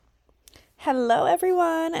Hello,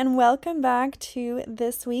 everyone, and welcome back to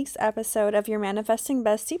this week's episode of your Manifesting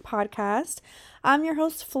Bestie podcast. I'm your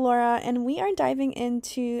host, Flora, and we are diving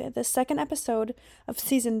into the second episode of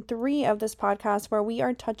season 3 of this podcast, where we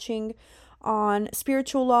are touching on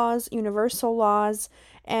spiritual laws, universal laws,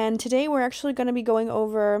 and today we're actually going to be going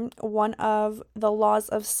over one of the laws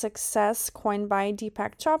of success coined by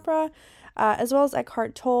Deepak Chopra, as well as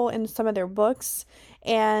Eckhart Tolle in some of their books.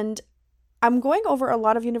 And I'm going over a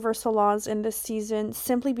lot of universal laws in this season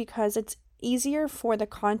simply because it's easier for the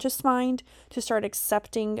conscious mind to start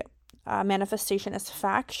accepting manifestation as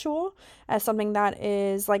factual, as something that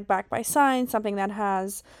is like backed by science, something that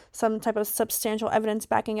has some type of substantial evidence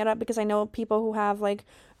backing it up. Because I know people who have like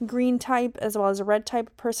green type as well as red type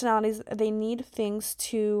personalities, they need things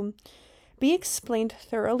to be explained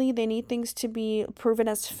thoroughly. They need things to be proven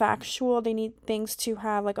as factual. They need things to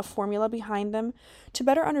have like a formula behind them to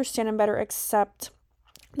better understand and better accept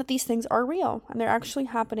that these things are real and they're actually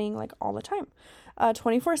happening like all the time.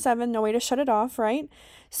 24/7, no way to shut it off, right?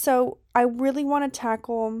 So I really want to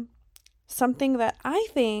tackle something that I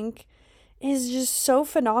think is just so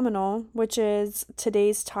phenomenal, which is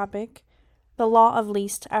today's topic, the law of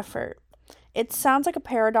least effort. It sounds like a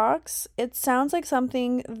paradox. It sounds like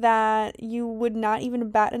something that you would not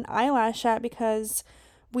even bat an eyelash at, because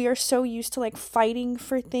we are so used to like fighting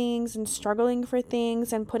for things and struggling for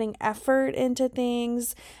things and putting effort into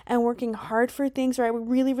things and working hard for things, right? We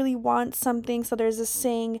really, really want something. So there's this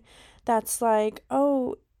saying that's like,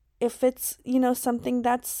 oh, if it's, something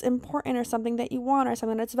that's important or something that you want or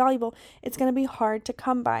something that's valuable, it's going to be hard to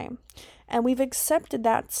come by. And we've accepted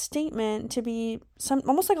that statement to be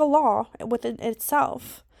almost like a law within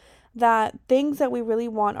itself, that things that we really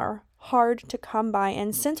want are hard to come by.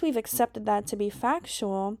 And since we've accepted that to be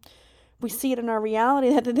factual, we see it in our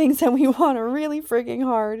reality that the things that we want are really freaking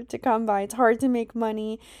hard to come by. It's hard to make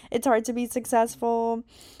money. It's hard to be successful.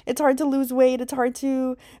 It's hard to lose weight. It's hard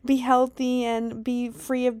to be healthy and be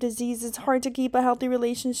free of disease. It's hard to keep a healthy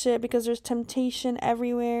relationship because there's temptation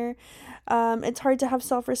everywhere. It's hard to have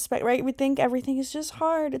self-respect, right? We think everything is just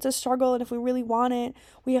hard. It's a struggle. And if we really want it,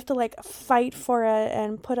 we have to like fight for it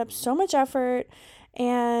and put up so much effort.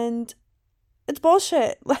 And it's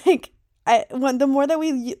bullshit. The more that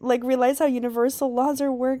we like realize how universal laws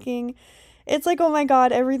are working, it's like, oh my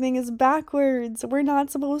God, everything is backwards. We're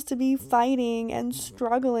not supposed to be fighting and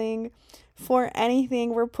struggling for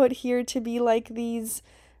anything. We're put here to be like these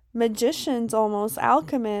magicians, almost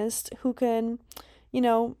alchemists, who can,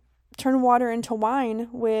 turn water into wine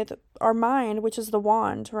with our mind, which is the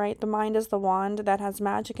wand, right? The mind is the wand that has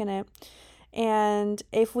magic in it. And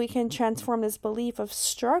if we can transform this belief of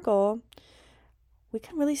struggle, we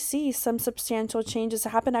can really see some substantial changes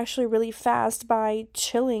happen actually really fast by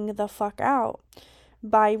chilling the fuck out,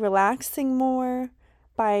 by relaxing more,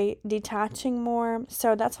 by detaching more.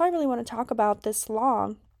 So that's why I really want to talk about this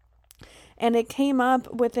law. And it came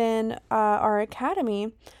up within our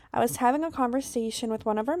academy. I was having a conversation with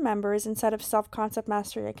one of our members inside of Self-Concept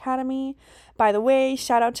Mastery Academy. By the way,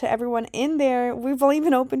 shout out to everyone in there. We've only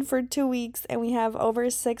been open for 2 weeks and we have over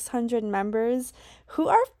 600 members who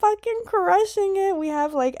are fucking crushing it. We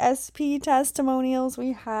have like SP testimonials.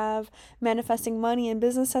 We have manifesting money and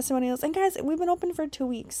business testimonials. And guys, we've been open for 2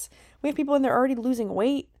 weeks. We have people in there already losing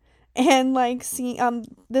weight. And like,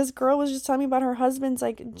 this girl was just telling me about her husband's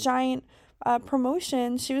like giant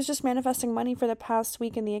promotion. She was just manifesting money for the past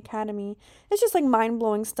week in the academy. It's just like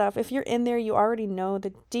mind-blowing stuff. If you're in there, you already know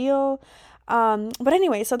the deal. But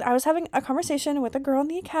anyway, so I was having a conversation with a girl in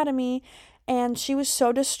the academy, and she was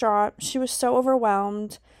so distraught. She was so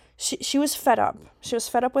overwhelmed. She was fed up. She was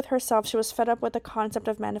fed up with herself. She was fed up with the concept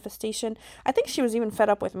of manifestation. I think she was even fed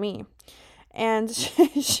up with me. And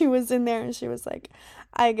she was in there and she was like,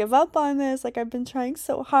 I give up on this. Like, I've been trying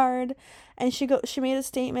so hard. And she made a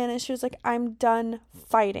statement and she was like, I'm done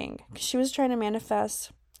fighting. She was trying to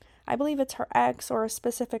manifest, I believe it's her ex or a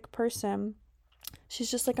specific person.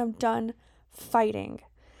 She's just like, I'm done fighting.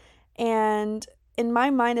 And in my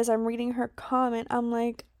mind, as I'm reading her comment, I'm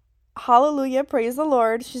like, hallelujah, praise the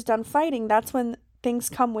Lord. She's done fighting. That's when things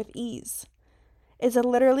come with ease. Is it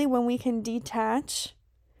literally when we can detach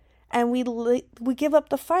and we give up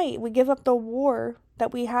the fight, we give up the war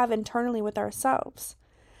that we have internally with ourselves,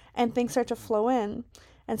 and things start to flow in.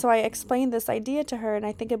 And so I explained this idea to her, and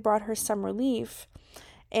I think it brought her some relief.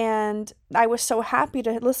 And I was so happy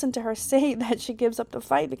to listen to her say that she gives up the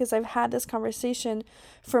fight, because I've had this conversation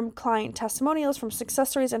from client testimonials, from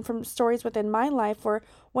success stories, and from stories within my life where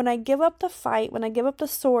when I give up the fight, when I give up the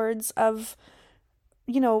swords of,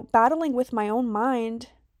 battling with my own mind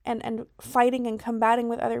and fighting and combating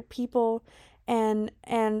with other people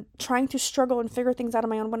and trying to struggle and figure things out on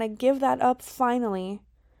my own, when I give that up finally,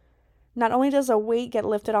 not only does a weight get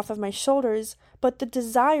lifted off of my shoulders, but the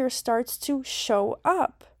desire starts to show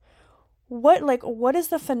up. What is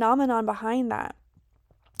the phenomenon behind that?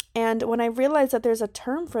 And when I realized that there's a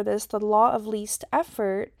term for this, the law of least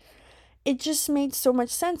effort, it just made so much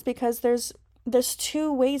sense, because there's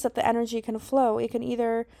two ways that the energy can flow. It can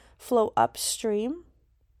either flow upstream,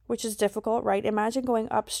 which is difficult, right? Imagine going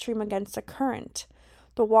upstream against a current.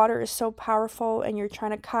 The water is so powerful and you're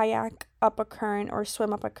trying to kayak up a current or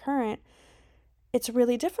swim up a current. It's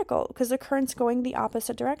really difficult because the current's going the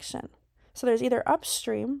opposite direction. So there's either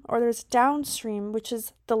upstream or there's downstream, which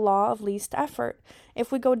is the law of least effort.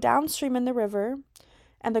 If we go downstream in the river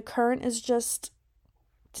and the current is just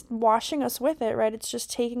washing us with it, right? It's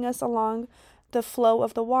just taking us along the flow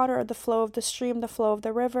of the water, or the flow of the stream, the flow of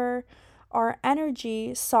the river. Our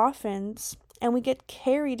energy softens and we get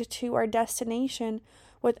carried to our destination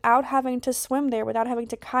without having to swim there, without having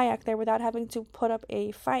to kayak there, without having to put up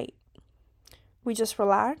a fight. We just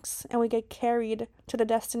relax and we get carried to the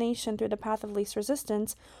destination through the path of least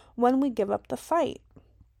resistance when we give up the fight.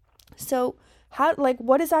 So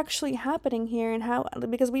what is actually happening here, and how,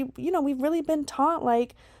 because we've really been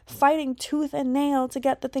taught fighting tooth and nail to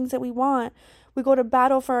get the things that we want. We go to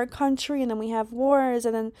battle for our country and then we have wars,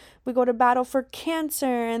 and then we go to battle for cancer,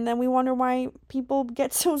 and then we wonder why people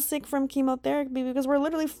get so sick from chemotherapy, because we're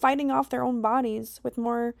literally fighting off their own bodies with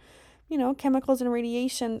more, chemicals and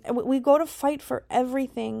radiation. We go to fight for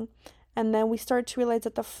everything, and then we start to realize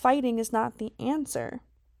that the fighting is not the answer.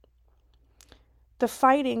 The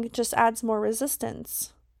fighting just adds more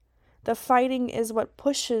resistance. The fighting is what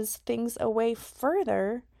pushes things away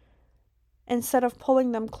further instead of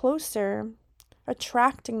pulling them closer,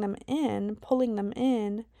 attracting them in, pulling them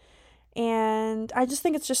in. And I just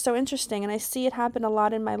think it's just so interesting. And I see it happen a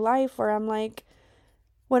lot in my life, where I'm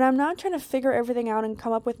when I'm not trying to figure everything out and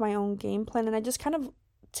come up with my own game plan, and I just kind of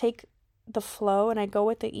take the flow and I go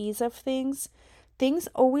with the ease of things, things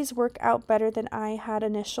always work out better than I had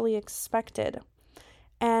initially expected.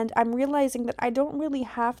 And I'm realizing that I don't really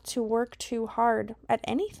have to work too hard at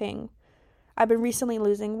anything. I've been recently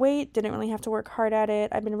losing weight, didn't really have to work hard at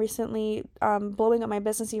it. I've been recently blowing up my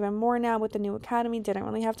business even more now with the new academy, didn't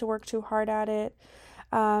really have to work too hard at it.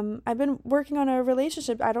 I've been working on a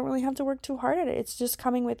relationship, I don't really have to work too hard at it. It's just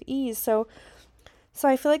coming with ease. So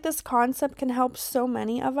I feel like this concept can help so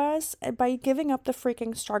many of us by giving up the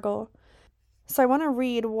freaking struggle. So I want to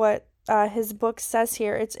read what his book says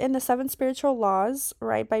here. It's in the 7 Spiritual Laws,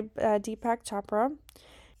 right, by Deepak Chopra.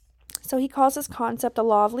 So he calls this concept the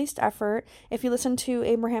law of least effort. If you listen to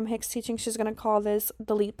Abraham Hicks' teaching, she's going to call this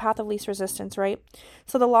the path of least resistance, right?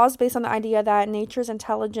 So the law is based on the idea that nature's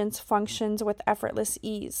intelligence functions with effortless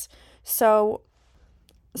ease. So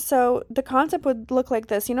the concept would look like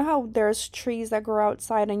this. You know how there's trees that grow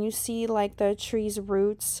outside and you see the tree's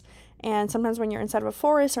roots? And sometimes when you're inside of a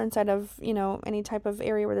forest or inside of, any type of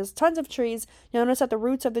area where there's tons of trees, you'll notice that the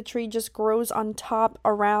roots of the tree just grows on top,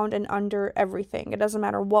 around, and under everything. It doesn't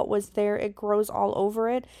matter what was there. It grows all over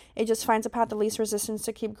it. It just finds a path of least resistance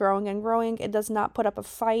to keep growing and growing. It does not put up a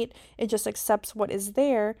fight. It just accepts what is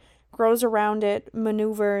there, grows around it,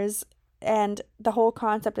 maneuvers, and the whole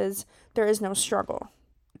concept is there is no struggle.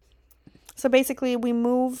 So basically, we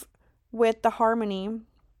move with the harmony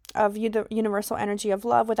of the universal energy of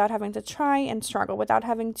love without having to try and struggle, without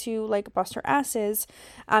having to bust our asses,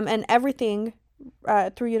 and everything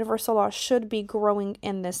through universal law should be growing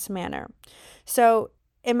in this manner. So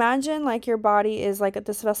imagine your body is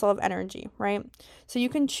this vessel of energy, right? So you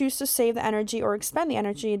can choose to save the energy or expend the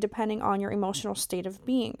energy depending on your emotional state of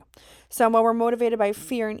being. So when we're motivated by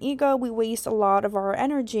fear and ego, we waste a lot of our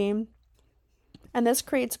energy, and this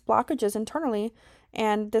creates blockages internally.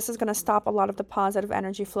 And this is going to stop a lot of the positive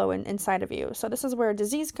energy flow inside of you. So this is where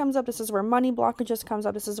disease comes up. This is where money blockages comes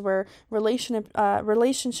up. This is where relationship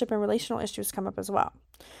and relational issues come up as well.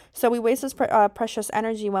 So we waste this precious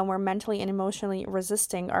energy when we're mentally and emotionally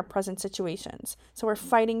resisting our present situations. So we're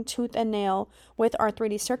fighting tooth and nail with our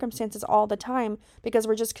 3D circumstances all the time because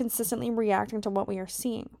we're just consistently reacting to what we are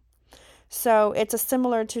seeing. So it's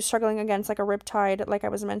similar to struggling against a riptide, like I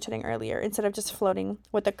was mentioning earlier, instead of just floating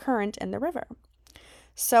with the current in the river.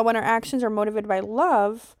 So when our actions are motivated by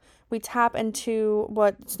love, we tap into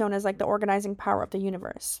what's known as the organizing power of the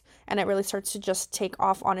universe. And it really starts to just take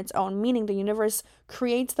off on its own, meaning the universe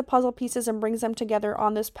creates the puzzle pieces and brings them together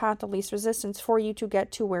on this path of least resistance for you to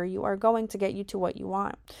get to where you are going, to get you to what you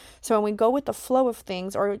want. So when we go with the flow of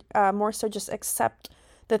things, or more so just accept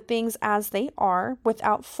the things as they are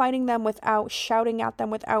without fighting them, without shouting at them,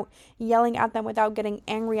 without yelling at them, without getting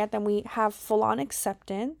angry at them. We have full-on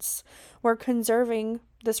acceptance. We're conserving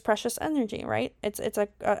this precious energy, right? It's a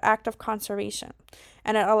act of conservation,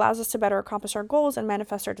 and it allows us to better accomplish our goals and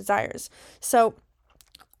manifest our desires. So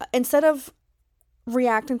instead of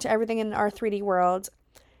reacting to everything in our 3D world,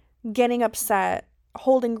 getting upset,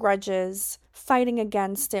 holding grudges, fighting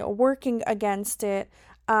against it, working against it,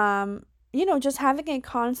 just having a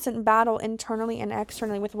constant battle internally and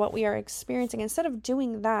externally with what we are experiencing. Instead of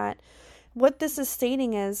doing that, what this is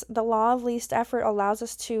stating is the law of least effort allows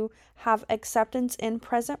us to have acceptance in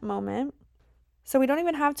present moment. So we don't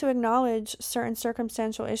even have to acknowledge certain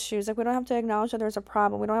circumstantial issues. Like, we don't have to acknowledge that there's a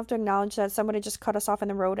problem. We don't have to acknowledge that somebody just cut us off in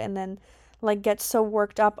the road and then get so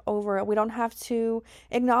worked up over it. We don't have to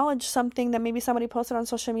acknowledge something that maybe somebody posted on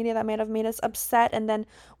social media that may have made us upset, and then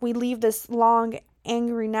we leave this long,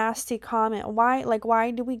 angry, nasty comment.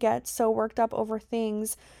 Why do we get so worked up over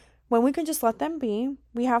things when we can just let them be?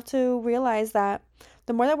 We have to realize that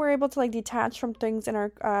the more that we're able to detach from things in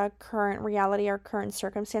our current reality, our current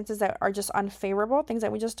circumstances that are just unfavorable, things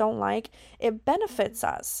that we just don't like, it benefits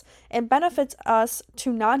us. It benefits us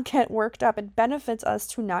to not get worked up. It benefits us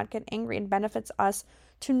to not get angry. It benefits us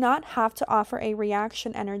to not have to offer a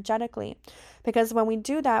reaction energetically. Because when we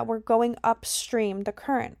do that, we're going upstream the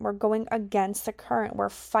current. We're going against the current. We're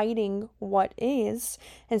fighting what is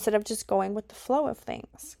instead of just going with the flow of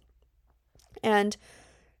things. And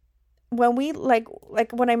when we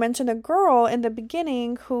when I mentioned a girl in the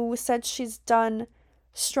beginning who said she's done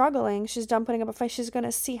struggling, she's done putting up a fight, she's going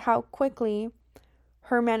to see how quickly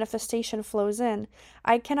her manifestation flows in.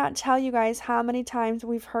 I cannot tell you guys how many times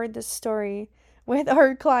we've heard this story with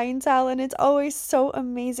our clientele, and it's always so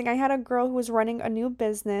amazing. I had a girl who was running a new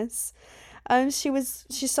business.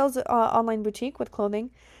 She sells an online boutique with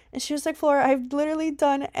clothing, and she was like, Flora, I've literally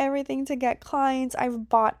done everything to get clients. I've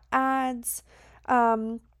bought ads.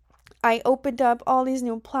 I opened up all these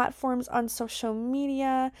new platforms on social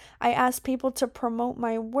media. I asked people to promote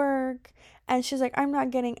my work. And she's like, I'm not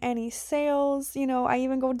getting any sales. I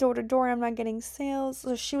even go door to door. I'm not getting sales.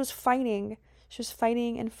 So she was fighting. She was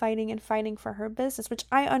fighting and fighting and fighting for her business, which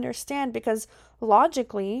I understand, because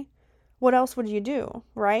logically, what else would you do,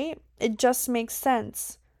 right? It just makes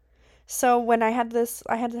sense. So when I had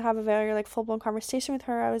to have a very full-blown conversation with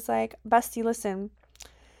her. I was like, bestie, listen.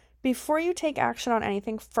 Before you take action on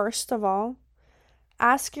anything, first of all,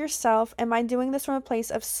 ask yourself, am I doing this from a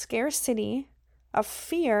place of scarcity, of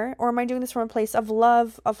fear, or am I doing this from a place of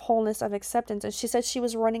love, of wholeness, of acceptance? And she said she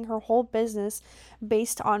was running her whole business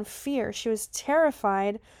based on fear. She was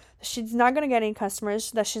terrified that she's not going to get any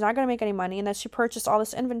customers, that she's not going to make any money, and that she purchased all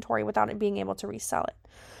this inventory without it being able to resell it.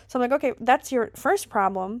 So I'm like, okay, that's your first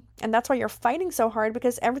problem, and that's why you're fighting so hard,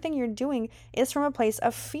 because everything you're doing is from a place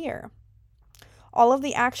of fear. All of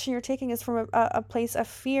the action you're taking is from a place of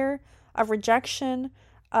fear, of rejection,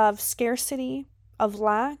 of scarcity, of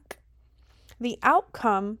lack. The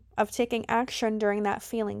outcome of taking action during that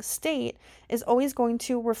feeling state is always going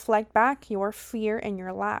to reflect back your fear and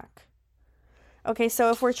your lack. Okay,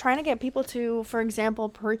 so if we're trying to get people to, for example,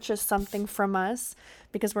 purchase something from us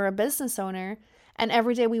because we're a business owner, and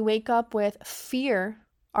every day we wake up with fear,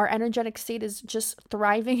 our energetic state is just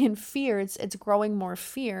thriving in fear, it's growing more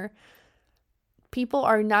fear. People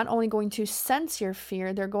are not only going to sense your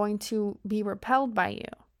fear, they're going to be repelled by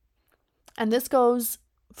you. And this goes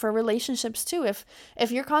for relationships too.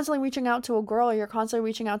 If you're constantly reaching out to a girl, or you're constantly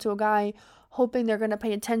reaching out to a guy, hoping they're going to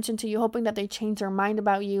pay attention to you, hoping that they change their mind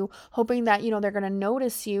about you, hoping that, they're going to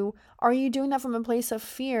notice you, are you doing that from a place of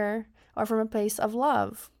fear or from a place of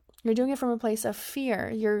love? You're doing it from a place of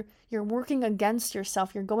fear. You're working against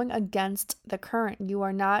yourself. You're going against the current. You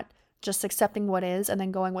are not just accepting what is and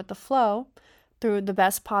then going with the flow through the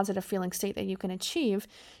best positive feeling state that you can achieve.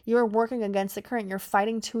 You're working against the current. You're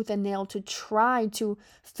fighting tooth and nail to try to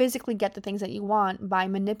physically get the things that you want by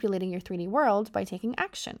manipulating your 3D world by taking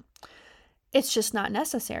action. It's just not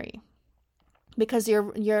necessary, because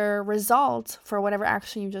your result for whatever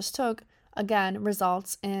action you just took, again,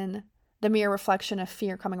 results in the mere reflection of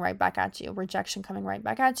fear coming right back at you, rejection coming right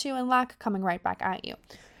back at you, and lack coming right back at you.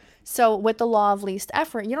 So with the law of least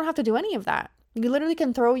effort, you don't have to do any of that. You literally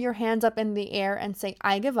can throw your hands up in the air and say,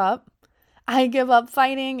 I give up. I give up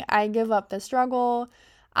fighting. I give up the struggle.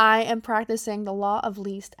 I am practicing the law of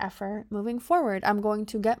least effort moving forward. I'm going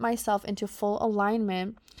to get myself into full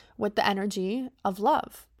alignment with the energy of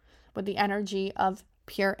love, with the energy of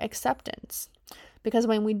pure acceptance. Because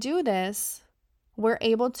when we do this, we're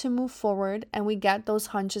able to move forward and we get those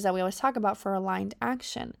hunches that we always talk about for aligned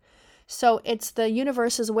action. So it's the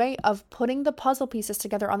universe's way of putting the puzzle pieces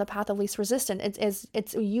together on the path of least resistance.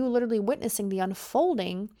 It's you literally witnessing the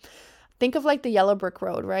unfolding. Think of like the yellow brick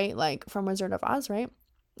road, right? Like from Wizard of Oz, right?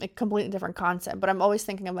 A completely different concept, but I'm always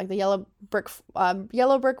thinking of like the yellow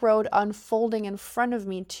brick road unfolding in front of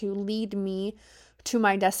me to lead me to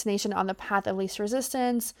my destination on the path of least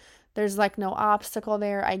resistance. There's like no obstacle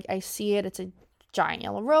there. I see it. It's a giant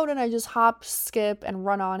yellow road, and I just hop, skip, and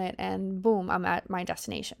run on it, and boom, I'm at my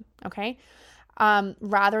destination. Okay.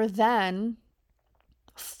 Rather than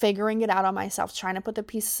figuring it out on myself, trying to put the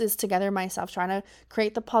pieces together myself, trying to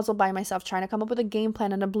create the puzzle by myself, trying to come up with a game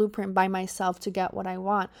plan and a blueprint by myself to get what I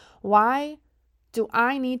want. Why do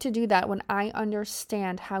I need to do that when I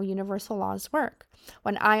understand how universal laws work?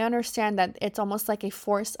 When I understand that it's almost like a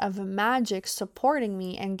force of magic supporting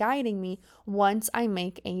me and guiding me once I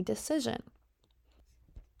make a decision.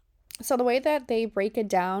 So the way that they break it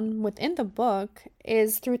down within the book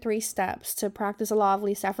is through 3 steps to practice a law of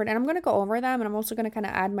least effort. And I'm going to go over them, and I'm also going to kind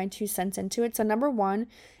of add my 2 cents into it. So number 1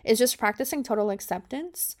 is just practicing total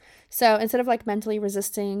acceptance. So instead of like mentally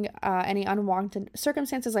resisting any unwanted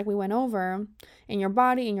circumstances like we went over in your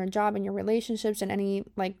body, in your job, in your relationships, in any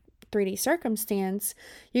like 3D circumstance,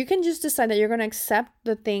 you can just decide that you're going to accept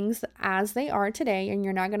the things as they are today, and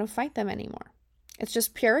you're not going to fight them anymore. It's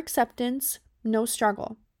just pure acceptance, no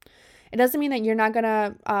struggle. It doesn't mean that you're not going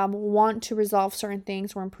to want to resolve certain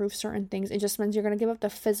things or improve certain things. It just means you're going to give up the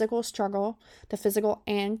physical struggle, the physical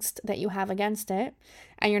angst that you have against it,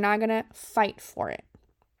 and you're not going to fight for it.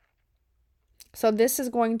 So this is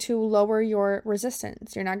going to lower your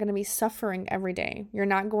resistance. You're not going to be suffering every day. You're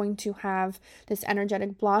not going to have this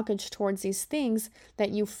energetic blockage towards these things that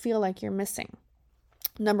you feel like you're missing.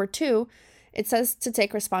 Number 2, it says to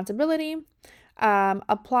take responsibility.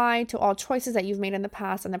 Apply to all choices that you've made in the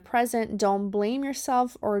past and the present. Don't blame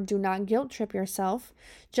yourself or do not guilt trip yourself.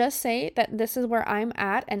 Just say that this is where I'm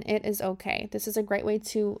at and it is okay. This is a great way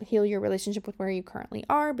to heal your relationship with where you currently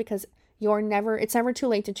are, because it's never too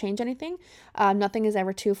late to change anything. Nothing is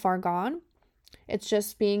ever too far gone. It's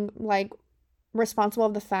just being like responsible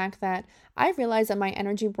of the fact that I realize that my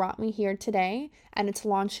energy brought me here today, and it's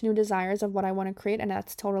launched new desires of what I want to create, and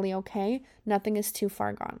that's totally okay. Nothing is too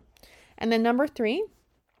far gone. And then number 3,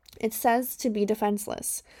 it says to be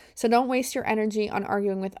defenseless. So don't waste your energy on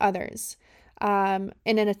arguing with others in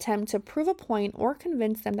an attempt to prove a point or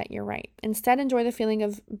convince them that you're right. Instead, enjoy the feeling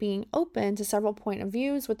of being open to several point of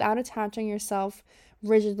views without attaching yourself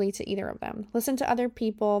rigidly to either of them. Listen to other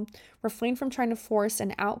people. Refrain from trying to force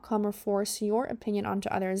an outcome or force your opinion onto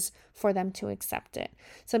others for them to accept it.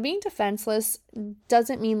 So being defenseless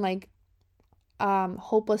doesn't mean like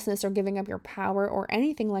hopelessness or giving up your power or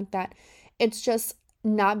anything like that. It's just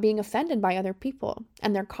not being offended by other people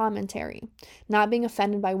and their commentary, not being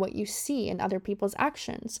offended by what you see in other people's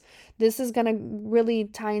actions. This is going to really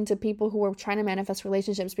tie into people who are trying to manifest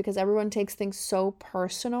relationships, because everyone takes things so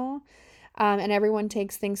personal and everyone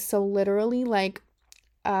takes things so literally. Like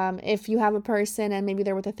if you have a person and maybe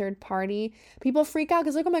they're with a third party, people freak out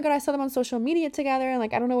because like, oh my God, I saw them on social media together and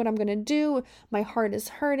like, I don't know what I'm going to do. My heart is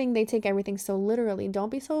hurting. They take everything so literally.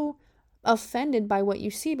 Don't be so offended by what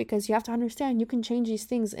you see, because you have to understand you can change these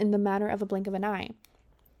things in the matter of a blink of an eye.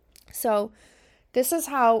 So this is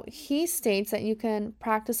how he states that you can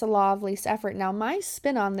practice a law of least effort. Now, my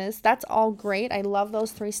spin on this, that's all great. I love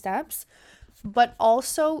those 3 steps. But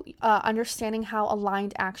also understanding how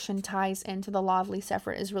aligned action ties into the law of least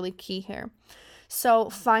effort is really key here. So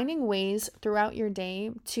finding ways throughout your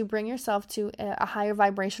day to bring yourself to a higher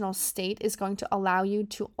vibrational state is going to allow you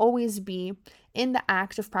to always be in the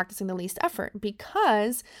act of practicing the least effort,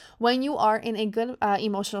 because when you are in a good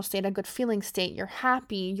emotional state, a good feeling state, you're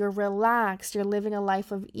happy, you're relaxed, you're living a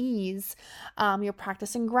life of ease, you're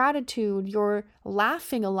practicing gratitude, you're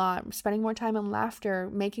laughing a lot, spending more time in laughter,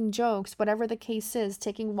 making jokes, whatever the case is,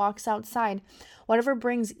 taking walks outside, whatever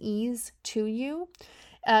brings ease to you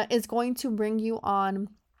is going to bring you on,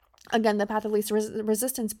 again, the path of least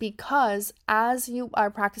resistance, because as you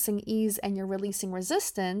are practicing ease and you're releasing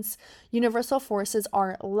resistance, universal forces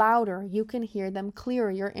are louder. You can hear them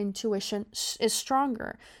clearer. Your intuition is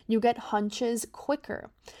stronger. You get hunches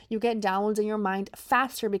quicker. You get downloads in your mind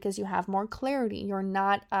faster because you have more clarity. You're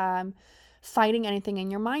not fighting anything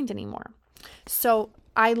in your mind anymore. So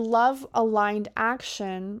I love aligned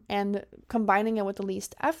action and combining it with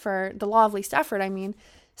the law of least effort,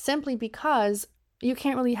 simply because you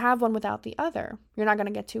can't really have one without the other. You're not going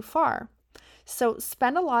to get too far. So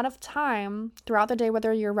spend a lot of time throughout the day,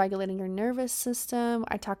 whether you're regulating your nervous system.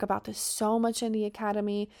 I talk about this so much in the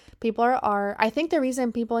academy. I think the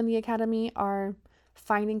reason people in the academy are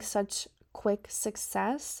finding such quick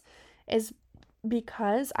success is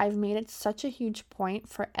because I've made it such a huge point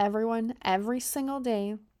for everyone every single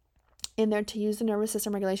day in there to use the nervous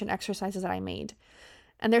system regulation exercises that I made.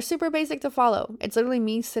 And they're super basic to follow. It's literally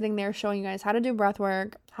me sitting there showing you guys how to do breath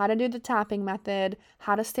work, how to do the tapping method,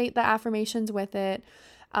 how to state the affirmations with it,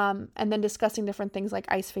 and then discussing different things like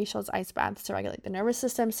ice facials, ice baths to regulate the nervous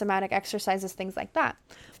system, somatic exercises, things like that.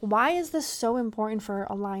 Why is this so important for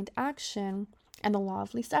aligned action and the law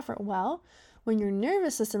of least effort? Well, when your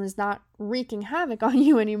nervous system is not wreaking havoc on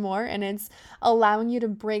you anymore and it's allowing you to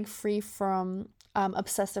break free from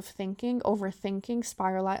obsessive thinking, overthinking,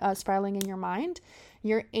 spiraling in your mind,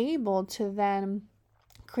 you're able to then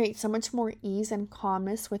create so much more ease and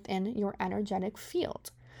calmness within your energetic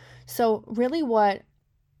field. So really what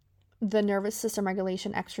the nervous system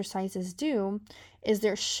regulation exercises do is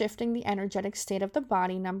they're shifting the energetic state of the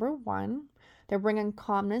body, number one. They're bringing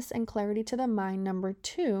calmness and clarity to the mind, number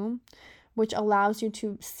two, which allows you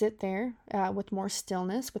to sit there with more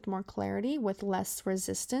stillness, with more clarity, with less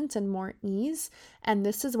resistance and more ease. And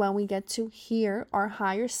this is when we get to hear our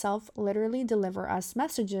higher self literally deliver us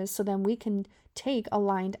messages so then we can take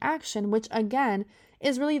aligned action, which again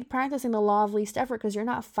is really practicing the law of least effort, because you're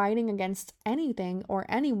not fighting against anything or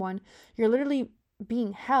anyone. You're literally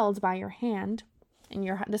being held by your hand, and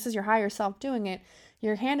this is your higher self doing it.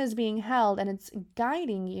 Your hand is being held and it's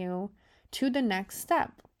guiding you to the next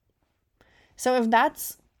step. So if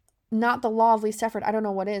that's not the law of least effort, I don't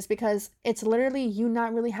know what is, because it's literally you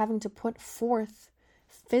not really having to put forth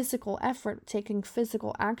physical effort, taking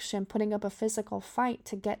physical action, putting up a physical fight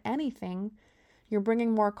to get anything. You're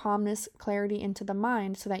bringing more calmness, clarity into the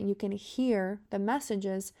mind so that you can hear the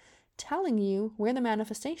messages telling you where the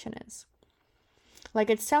manifestation is. Like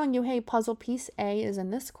it's telling you, hey, puzzle piece A is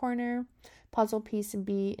in this corner, puzzle piece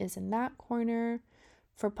B is in that corner.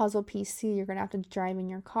 For puzzle piece C, you're going to have to drive in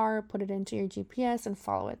your car, put it into your GPS and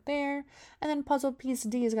follow it there. And then puzzle piece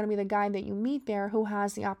D is going to be the guy that you meet there who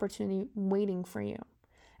has the opportunity waiting for you.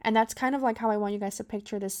 And that's kind of like how I want you guys to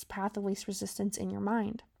picture this path of least resistance in your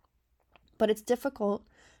mind. But it's difficult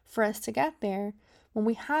for us to get there when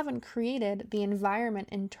we haven't created the environment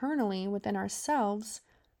internally within ourselves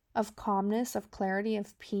of calmness, of clarity,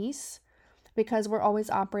 of peace, because we're always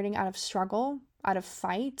operating out of struggle, out of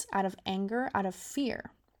fight, out of anger, out of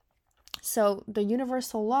fear. So the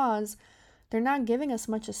universal laws, they're not giving us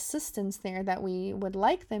much assistance there that we would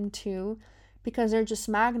like them to, because they're just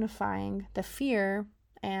magnifying the fear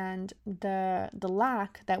and the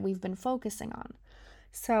lack that we've been focusing on.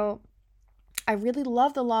 So I really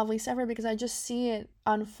love the law of least effort because I just see it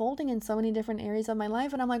unfolding in so many different areas of my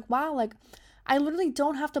life. And I'm like, wow, like I literally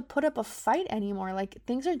don't have to put up a fight anymore. Like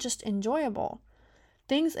things are just enjoyable.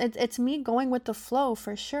 It's me going with the flow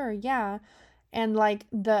for sure. Yeah. And like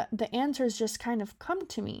the answers just kind of come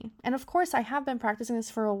to me. And of course I have been practicing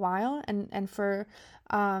this for a while, and for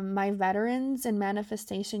my veterans in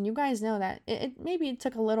manifestation, you guys know that it maybe it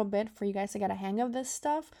took a little bit for you guys to get a hang of this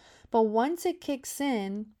stuff, but once it kicks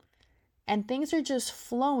in and things are just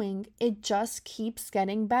flowing, it just keeps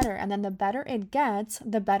getting better. And then the better it gets,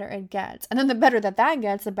 the better it gets. And then the better that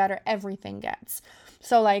gets, the better everything gets.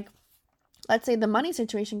 So like, let's say the money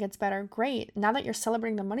situation gets better. Great. Now that you're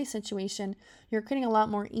celebrating the money situation, you're creating a lot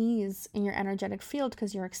more ease in your energetic field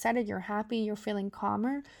because you're excited, you're happy, you're feeling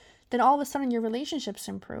calmer. Then all of a sudden your relationships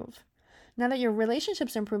improve. Now that your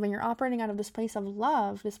relationships improve and you're operating out of this place of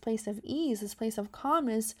love, this place of ease, this place of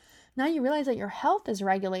calmness, now you realize that your health is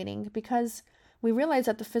regulating, because we realize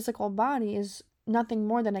that the physical body is nothing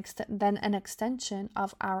more than an extension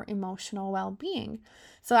of our emotional well-being.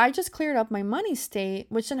 So I just cleared up my money state,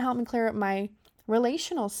 which then helped me clear up my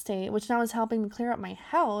relational state, which now is helping me clear up my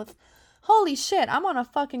health. Holy shit, I'm on a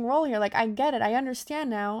fucking roll here. Like I get it. I understand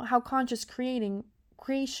now how conscious creation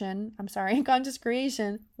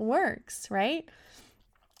works, right?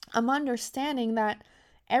 I'm understanding that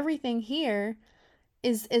everything here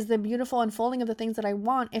is the beautiful unfolding of the things that I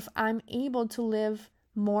want if I'm able to live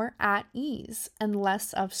more at ease and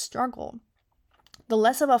less of struggle. The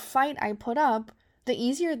less of a fight I put up, the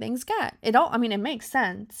easier things get. It makes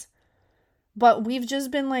sense. But we've just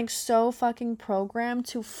been like so fucking programmed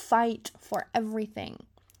to fight for everything.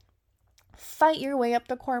 Fight your way up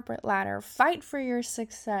the corporate ladder. Fight for your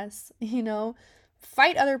success,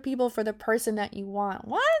 Fight other people for the person that you want.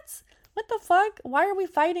 What? What the fuck? Why are we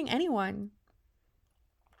fighting anyone?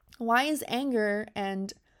 Why is anger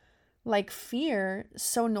and like fear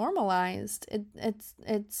so normalized?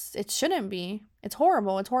 It shouldn't be. It's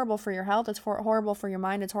horrible. It's horrible for your health. It's horrible for your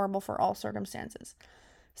mind. It's horrible for all circumstances.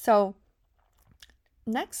 So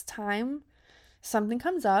next time something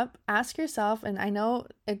comes up, ask yourself, and I know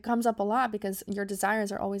it comes up a lot because your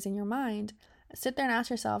desires are always in your mind, sit there and ask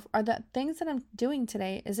yourself, are the things that I'm doing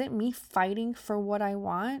today, is it me fighting for what I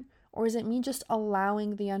want? Or is it me just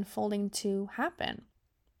allowing the unfolding to happen?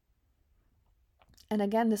 And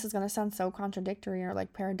again, this is going to sound so contradictory or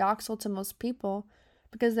like paradoxical to most people,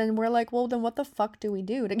 because then we're like, well, then what the fuck do we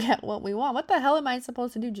do to get what we want? What the hell am I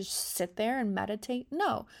supposed to do? Just sit there and meditate?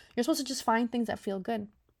 No, you're supposed to just find things that feel good.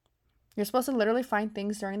 You're supposed to literally find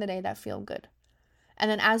things during the day that feel good. And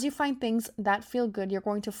then as you find things that feel good, you're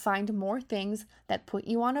going to find more things that put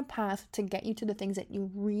you on a path to get you to the things that you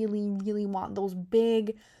really, really want. Those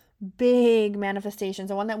big, big manifestations,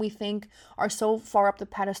 the one that we think are so far up the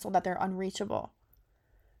pedestal that they're unreachable.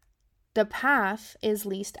 The path is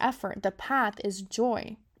least effort. The path is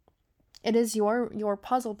joy. It is your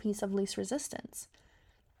puzzle piece of least resistance.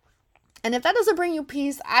 And if that doesn't bring you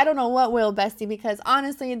peace, I don't know what will, bestie, because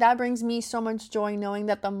honestly, that brings me so much joy knowing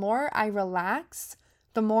that the more I relax,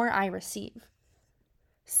 the more I receive.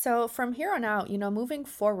 So from here on out, moving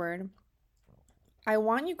forward, I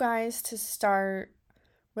want you guys to start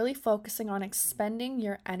really focusing on expending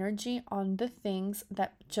your energy on the things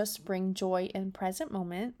that just bring joy in present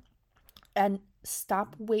moment. And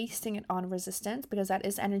stop wasting it on resistance, because that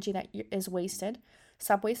is energy that is wasted.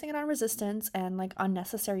 Stop wasting it on resistance and like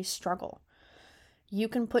unnecessary struggle. You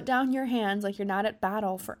can put down your hands like you're not at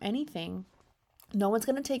battle for anything. No one's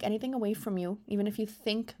going to take anything away from you, even if you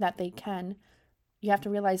think that they can. You have to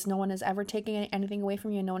realize no one is ever taking anything away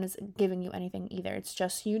from you. No one is giving you anything either. It's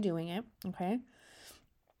just you doing it, okay?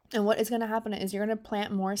 And what is going to happen is you're going to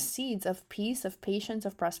plant more seeds of peace, of patience,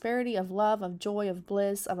 of prosperity, of love, of joy, of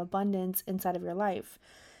bliss, of abundance inside of your life.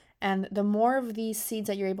 And the more of these seeds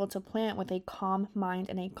that you're able to plant with a calm mind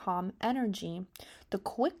and a calm energy, the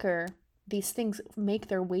quicker these things make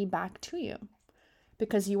their way back to you.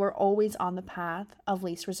 Because you are always on the path of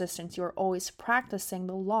least resistance. You are always practicing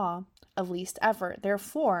the law of least effort.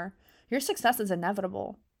 Therefore, your success is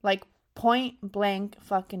inevitable. Like point blank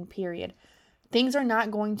fucking period. Things are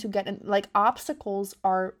not going to get, like obstacles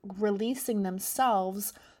are releasing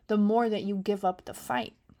themselves the more that you give up the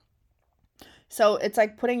fight. So it's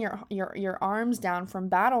like putting your arms down from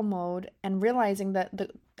battle mode and realizing that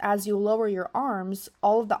as you lower your arms,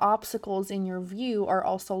 all of the obstacles in your view are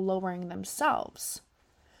also lowering themselves.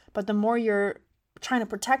 But the more you're trying to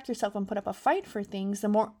protect yourself and put up a fight for things, the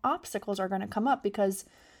more obstacles are going to come up, because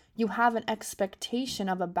you have an expectation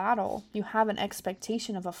of a battle. You have an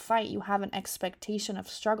expectation of a fight. You have an expectation of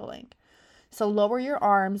struggling. So lower your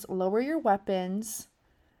arms, lower your weapons,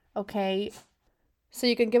 okay? So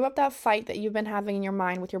you can give up that fight that you've been having in your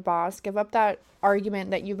mind with your boss. Give up that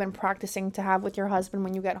argument that you've been practicing to have with your husband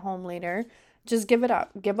when you get home later. Just give it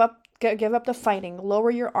up. Give up the fighting.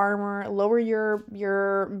 Lower your armor. Lower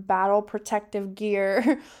your battle protective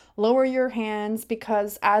gear. Lower your hands,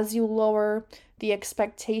 because as you lower the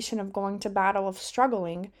expectation of going to battle, of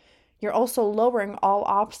struggling, you're also lowering all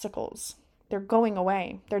obstacles. They're going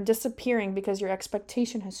away. They're disappearing because your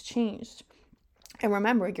expectation has changed. And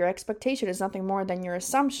remember, your expectation is nothing more than your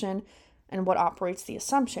assumption and what operates the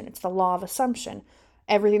assumption. It's the law of assumption.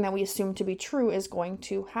 Everything that we assume to be true is going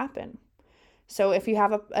to happen. So if you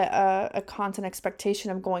have a constant expectation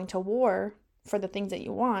of going to war for the things that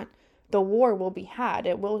you want, the war will be had.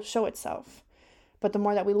 It will show itself. But the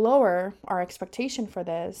more that we lower our expectation for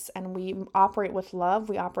this and we operate with love,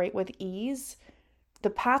 we operate with ease,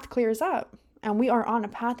 the path clears up. And we are on a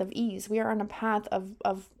path of ease. We are on a path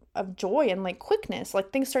of joy and like quickness.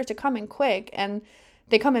 Like things start to come in quick and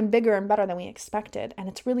they come in bigger and better than we expected. And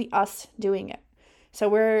it's really us doing it.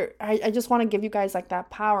 So I just want to give you guys like that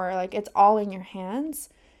power. Like it's all in your hands.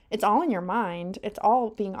 It's all in your mind. It's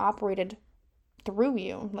all being operated through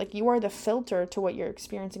you. Like you are the filter to what you're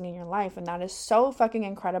experiencing in your life. And that is so fucking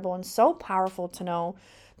incredible and so powerful to know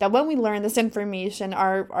that when we learn this information,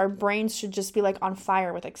 our brains should just be like on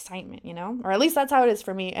fire with excitement, or at least that's how it is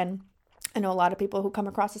for me. And I know a lot of people who come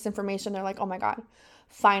across this information, they're like, oh my God,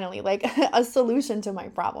 finally, like a solution to my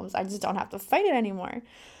problems. I just don't have to fight it anymore.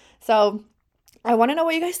 So I want to know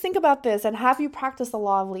what you guys think about this, and have you practiced the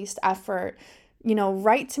law of least effort?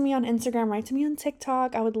 Write to me on Instagram, write to me on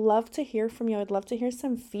TikTok. I would love to hear from you. I'd love to hear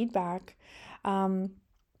some feedback.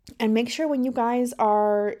 And make sure when you guys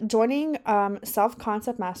are joining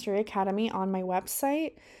Self-Concept Mastery Academy on my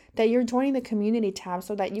website, that you're joining the community tab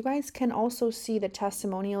so that you guys can also see the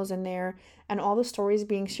testimonials in there and all the stories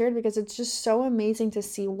being shared, because it's just so amazing to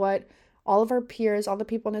see what all of our peers, all the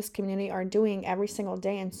people in this community are doing every single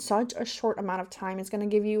day in such a short amount of time. It's going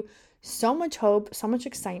to give you so much hope, so much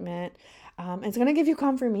excitement. It's going to give you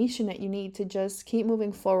confirmation that you need to just keep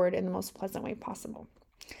moving forward in the most pleasant way possible.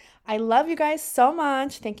 I love you guys so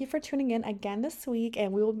much. Thank you for tuning in again this week,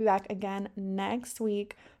 and we will be back again next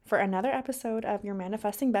week for another episode of your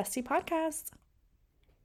Manifesting Bestie podcast.